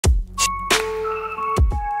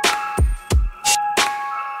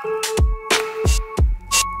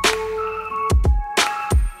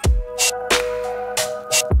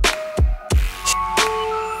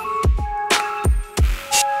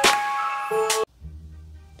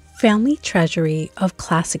family treasury of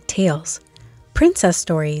classic tales, Princess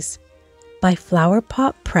Stories by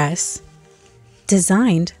Flowerpot Press,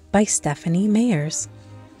 designed by Stephanie Meyers.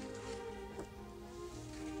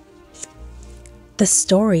 The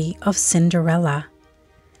story of Cinderella.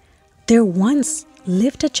 There once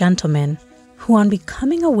lived a gentleman who, on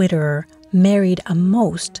becoming a widower, married a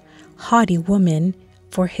most haughty woman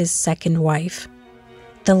for his second wife.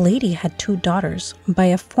 The lady had 2 daughters by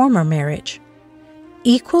a former marriage,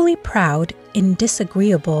 equally proud and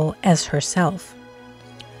disagreeable as herself,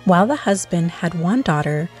 while the husband had 1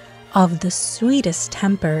 daughter of the sweetest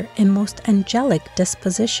temper and most angelic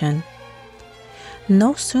disposition.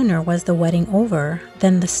 No sooner was the wedding over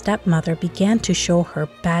than the stepmother began to show her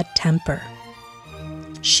bad temper.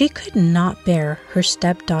 She could not bear her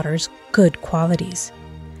stepdaughter's good qualities.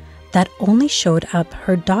 That only showed up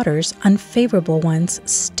her daughter's unfavorable ones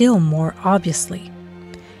still more obviously,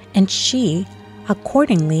 and she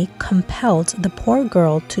accordingly compelled the poor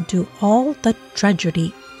girl to do all the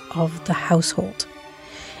drudgery of the household.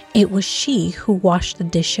 It was she who washed the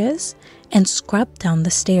dishes and scrubbed down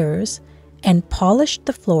the stairs and polished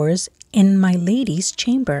the floors in my lady's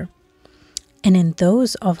chamber and in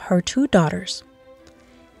those of her 2 daughters.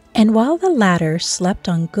 And while the latter slept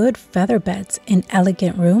on good feather beds in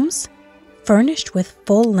elegant rooms, furnished with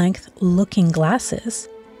full-length looking-glasses,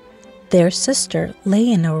 their sister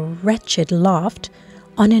lay in a wretched loft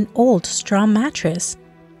on an old straw mattress.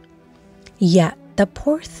 Yet the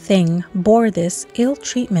poor thing bore this ill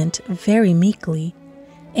treatment very meekly,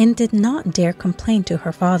 and did not dare complain to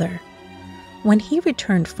her father when he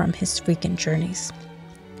returned from his frequent journeys.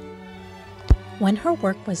 When her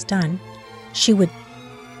work was done, she would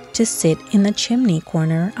to sit in the chimney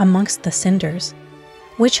corner amongst the cinders,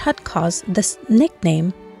 which had caused the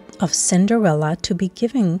nickname of Cinderella to be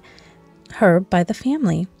given her by the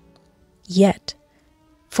family. Yet,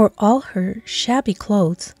 for all her shabby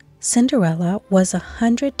clothes, Cinderella was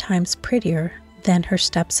 100 times prettier than her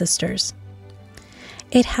stepsisters.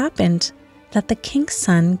 It happened that the king's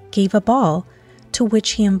son gave a ball to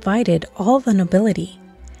which he invited all the nobility,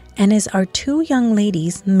 and as our 2 young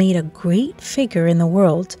ladies made a great figure in the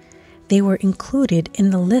world, they were included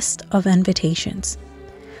in the list of invitations.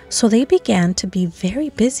 So they began to be very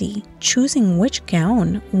busy choosing which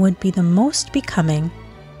gown would be the most becoming.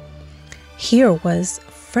 Here was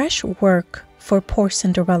fresh work for poor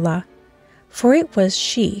Cinderella, for it was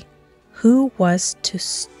she who was to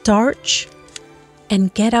starch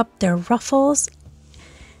and get up their ruffles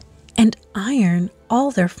and iron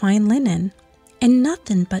all their fine linen, and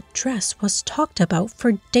nothing but dress was talked about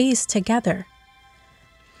for days together.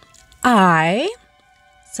 "I,"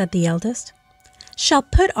 said the eldest, "shall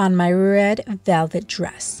put on my red velvet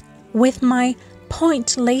dress with my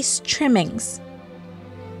point lace trimmings."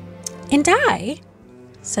 "And I,"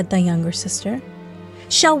 said the younger sister,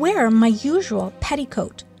 "shall wear my usual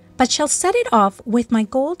petticoat, but shall set it off with my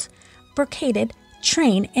gold brocaded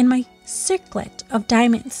train and my circlet of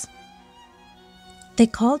diamonds." They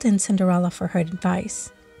called in Cinderella for her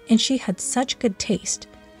advice, and she had such good taste,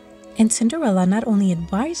 and Cinderella not only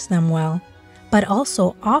advised them well, but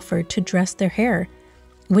also offered to dress their hair,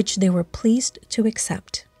 which they were pleased to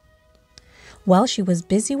accept. While she was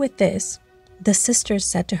busy with this, the sisters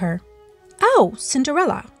said to her, "Oh,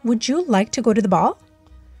 Cinderella, would you like to go to the ball?"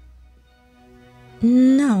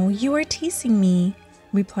 "No, you are teasing me,"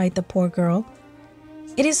 replied the poor girl.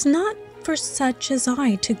 "It is not for such as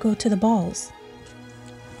I to go to the balls."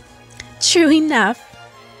 "True enough,"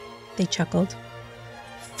 they chuckled.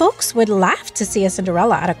 "Folks would laugh to see a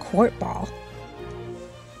Cinderella at a court ball."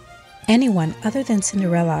 Anyone other than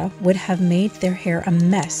Cinderella would have made their hair a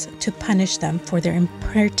mess to punish them for their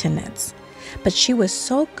impertinence, but she was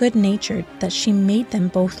so good-natured that she made them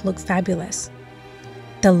both look fabulous.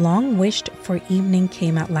 The long-wished-for evening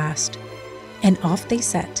came at last, and off they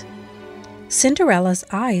set. Cinderella's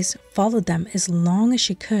eyes followed them as long as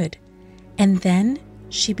she could, and then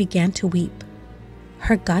she began to weep.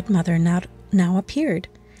 Her godmother now appeared,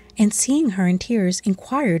 and seeing her in tears,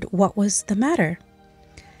 inquired what was the matter.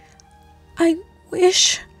 I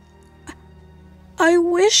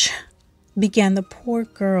wish, began the poor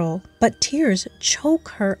girl, but tears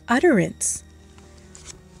choked her utterance.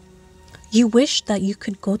 "You wish that you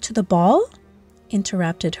could go to the ball?"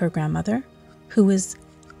 interrupted her grandmother, who was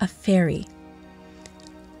a fairy.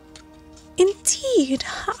 "Indeed,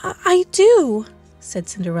 I do," said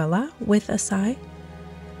Cinderella with a sigh.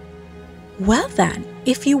 "Well then,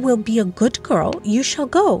 if you will be a good girl, you shall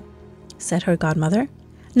go," said her godmother.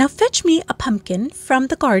 "Now fetch me a pumpkin from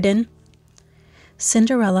the garden."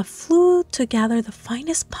 Cinderella flew to gather the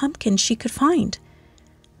finest pumpkin she could find.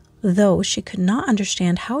 though she could not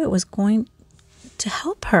understand how it was going to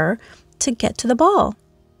help her to get to the ball.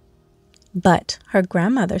 But her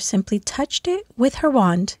grandmother simply touched it with her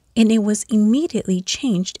wand, and it was immediately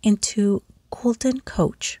changed into golden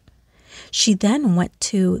coach. She then went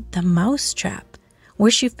to the mouse trap,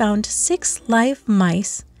 where she found 6 live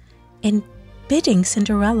mice, and bidding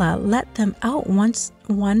Cinderella let them out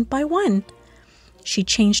one by one. She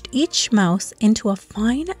changed each mouse into a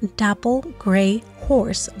fine dapple gray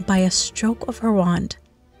horse by a stroke of her wand.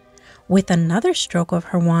 With another stroke of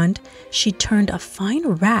her wand, she turned a fine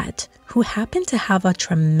rat, who happened to have a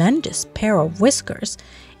tremendous pair of whiskers,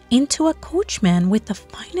 into a coachman with the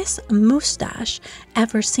finest moustache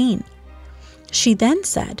ever seen. She then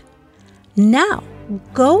said, "Now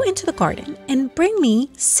go into the garden and bring me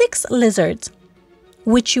 6 lizards,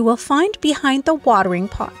 which you will find behind the watering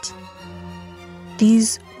pot."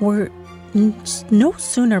 These were no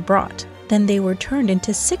sooner brought than they were turned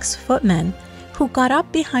into 6 footmen, who got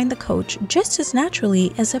up behind the coach just as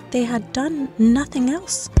naturally as if they had done nothing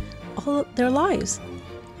else all their lives.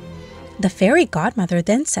 The fairy godmother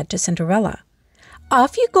then said to Cinderella,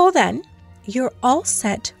 "Off you go then. You're all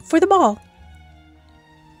set for the ball."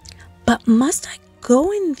 "But must I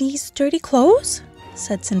go in these dirty clothes?"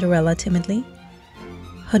 said Cinderella timidly.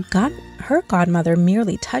 Her godmother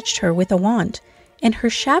merely touched her with a wand, and her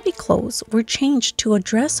shabby clothes were changed to a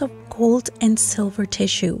dress of gold and silver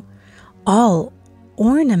tissue, all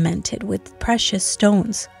ornamented with precious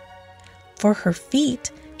stones. For her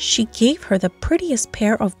feet, she gave her the prettiest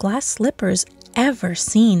pair of glass slippers ever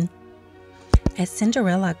seen. As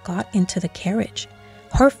Cinderella got into the carriage,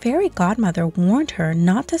 her fairy godmother warned her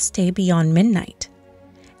not to stay beyond midnight,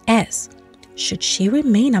 as, should she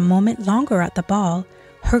remain a moment longer at the ball,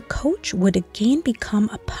 her coach would again become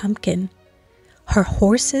a pumpkin, her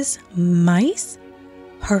horses mice,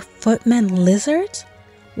 her footmen lizards,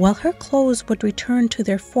 while her clothes would return to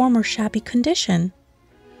their former shabby condition.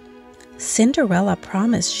 Cinderella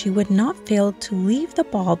promised she would not fail to leave the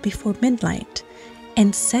ball before midnight,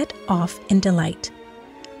 and set off in delight.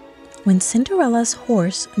 When Cinderella's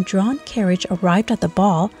horse-drawn carriage arrived at the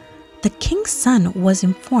ball, the king's son was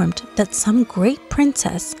informed that some great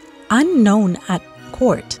princess, unknown at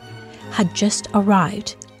court, had just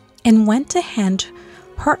arrived, and went to hand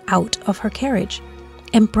her out of her carriage,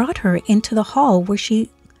 and brought her into the hall where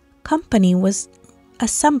company was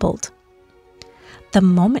assembled. The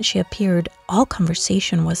moment she appeared, all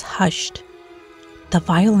conversation was hushed. The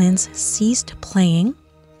violins ceased playing,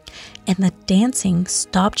 and the dancing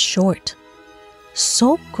stopped short.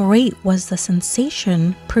 So great was the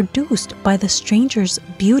sensation produced by the stranger's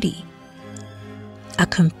beauty. A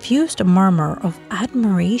confused murmur of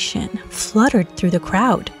admiration fluttered through the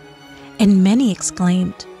crowd, and many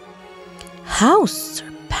exclaimed, "How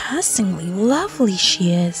surpassingly lovely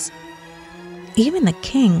she is!" Even the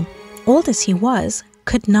king, old as he was,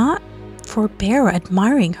 could not forbear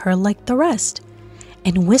admiring her like the rest,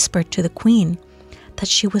 and whispered to the queen that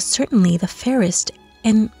she was certainly the fairest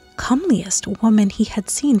and comeliest woman he had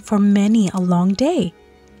seen for many a long day.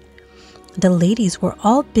 The ladies were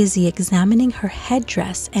all busy examining her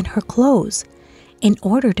headdress and her clothes, in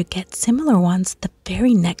order to get similar ones the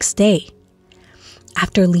very next day.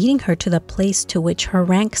 After leading her to the place to which her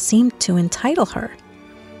rank seemed to entitle her,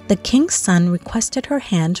 the king's son requested her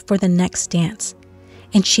hand for the next dance,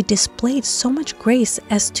 and she displayed so much grace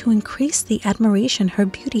as to increase the admiration her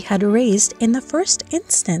beauty had raised in the first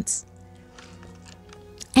instance.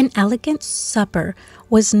 An elegant supper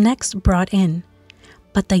was next brought in,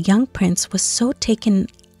 but the young prince was so taken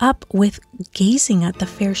up with gazing at the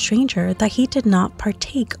fair stranger that he did not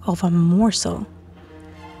partake of a morsel.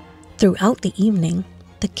 Throughout the evening,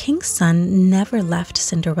 the king's son never left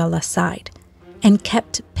Cinderella's side, and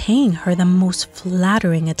kept paying her the most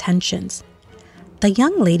flattering attentions. The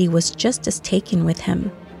young lady was just as taken with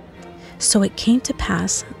him. So it came to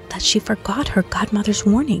pass that she forgot her godmother's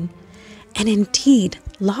warning, and indeed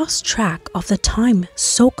lost track of the time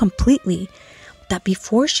so completely that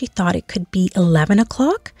before she thought it could be 11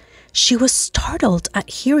 o'clock, she was startled at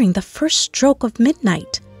hearing the first stroke of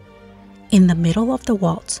midnight. In the middle of the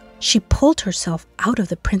waltz, she pulled herself out of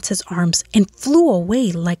the prince's arms and flew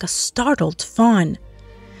away like a startled fawn.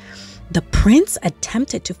 The prince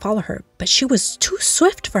attempted to follow her, but she was too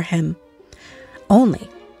swift for him. Only,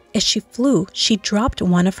 as she flew, she dropped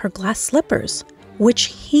one of her glass slippers, which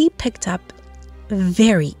he picked up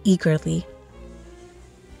very eagerly.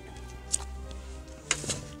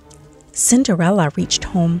 Cinderella reached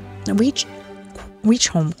home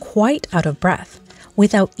quite out of breath,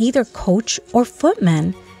 without either coach or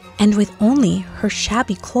footman, and with only her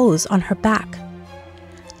shabby clothes on her back.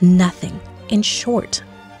 Nothing, in short,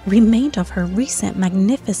 remained of her recent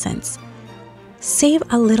magnificence, save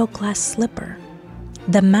a little glass slipper,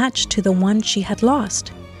 the match to the one she had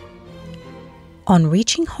lost. On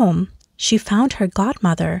reaching home, she found her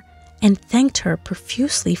godmother and thanked her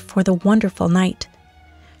profusely for the wonderful night.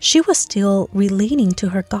 She was still relating to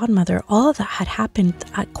her godmother all that had happened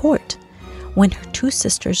at court when her two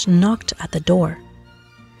sisters knocked at the door.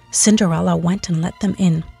 Cinderella went and let them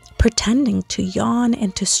in, pretending to yawn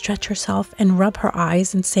and to stretch herself and rub her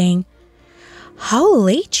eyes and saying, "How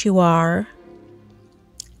late you are!"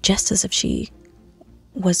 just as if she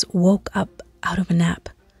was woke up out of a nap,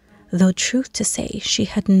 though truth to say, she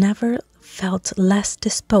had never felt less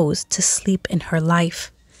disposed to sleep in her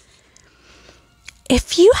life.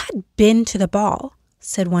 "If you had been to the ball,"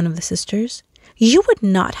 said one of the sisters, "you would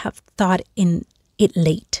not have thought it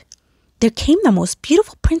late. There came the most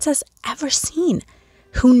beautiful princess ever seen,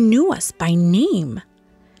 who knew us by name."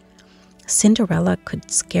 Cinderella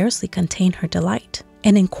could scarcely contain her delight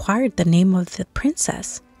and inquired the name of the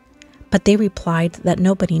princess, but they replied that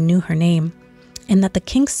nobody knew her name and that the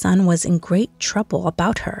king's son was in great trouble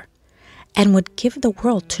about her and would give the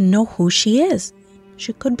world to know who she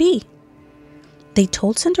could be. They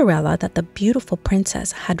told Cinderella that the beautiful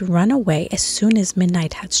princess had run away as soon as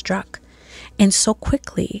midnight had struck, and so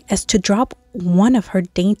quickly as to drop one of her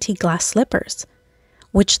dainty glass slippers,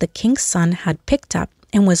 which the king's son had picked up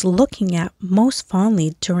and was looking at most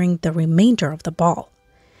fondly during the remainder of the ball.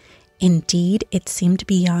 Indeed, it seemed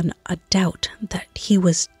beyond a doubt that he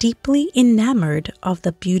was deeply enamored of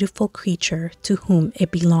the beautiful creature to whom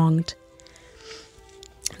it belonged.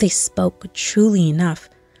 They spoke truly enough,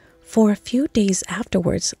 for a few days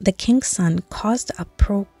afterwards the king's son caused a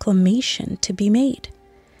proclamation to be made,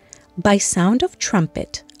 by sound of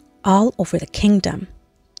trumpet, all over the kingdom,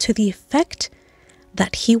 to the effect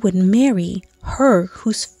that he would marry her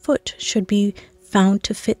whose foot should be found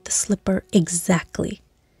to fit the slipper exactly.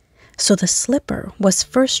 So the slipper was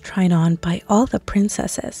first tried on by all the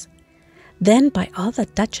princesses, then by all the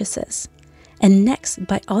duchesses, and next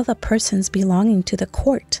by all the persons belonging to the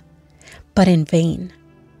court, but in vain.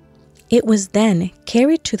 It was then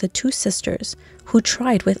carried to the two sisters, who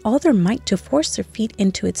tried with all their might to force their feet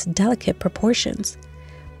into its delicate proportions,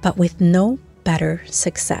 but with no better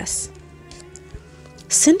success.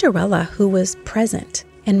 Cinderella, who was present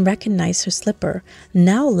and recognized her slipper,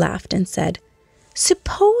 now laughed and said,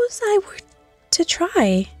 "Suppose I were to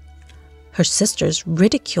try." Her sisters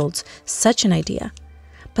ridiculed such an idea,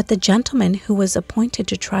 but the gentleman who was appointed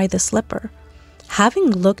to try the slipper,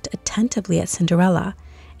 having looked attentively at Cinderella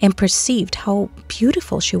and perceived how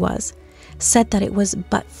beautiful she was, said that it was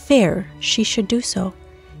but fair she should do so,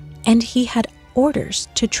 and he had orders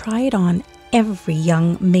to try it on every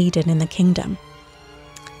young maiden in the kingdom.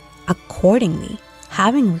 Accordingly,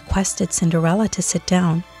 having requested Cinderella to sit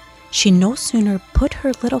down, she no sooner put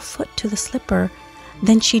her little foot to the slipper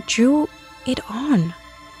than she drew it on,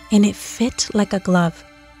 and it fit like a glove.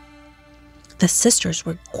 The sisters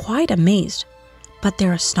were quite amazed, but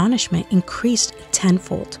their astonishment increased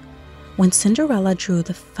tenfold when Cinderella drew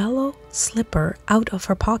the fellow slipper out of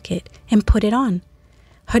her pocket and put it on.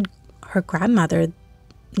 Her godmother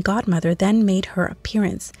then made her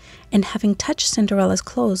appearance, and having touched Cinderella's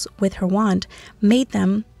clothes with her wand, made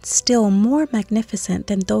them still more magnificent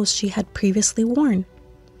than those she had previously worn.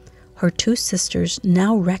 Her two sisters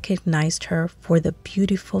now recognized her for the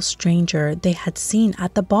beautiful stranger they had seen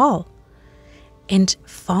at the ball, and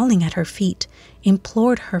falling at her feet,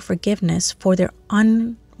 implored her forgiveness for their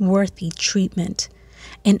unworthy treatment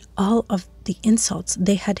and all of the insults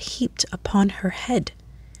they had heaped upon her head.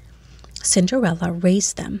 Cinderella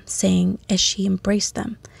raised them, saying as she embraced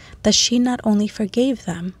them that she not only forgave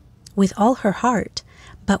them with all her heart,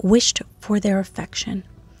 but wished for their affection.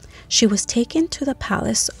 She was taken to the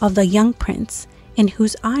palace of the young prince, in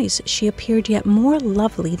whose eyes she appeared yet more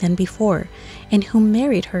lovely than before, and who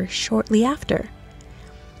married her shortly after.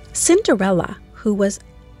 Cinderella, who was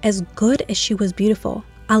as good as she was beautiful,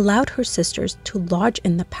 allowed her sisters to lodge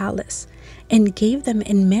in the palace, and gave them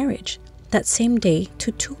in marriage that same day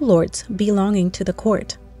to two lords belonging to the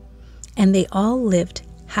court, and they all lived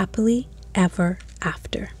happily ever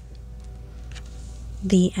after.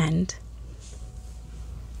 The end.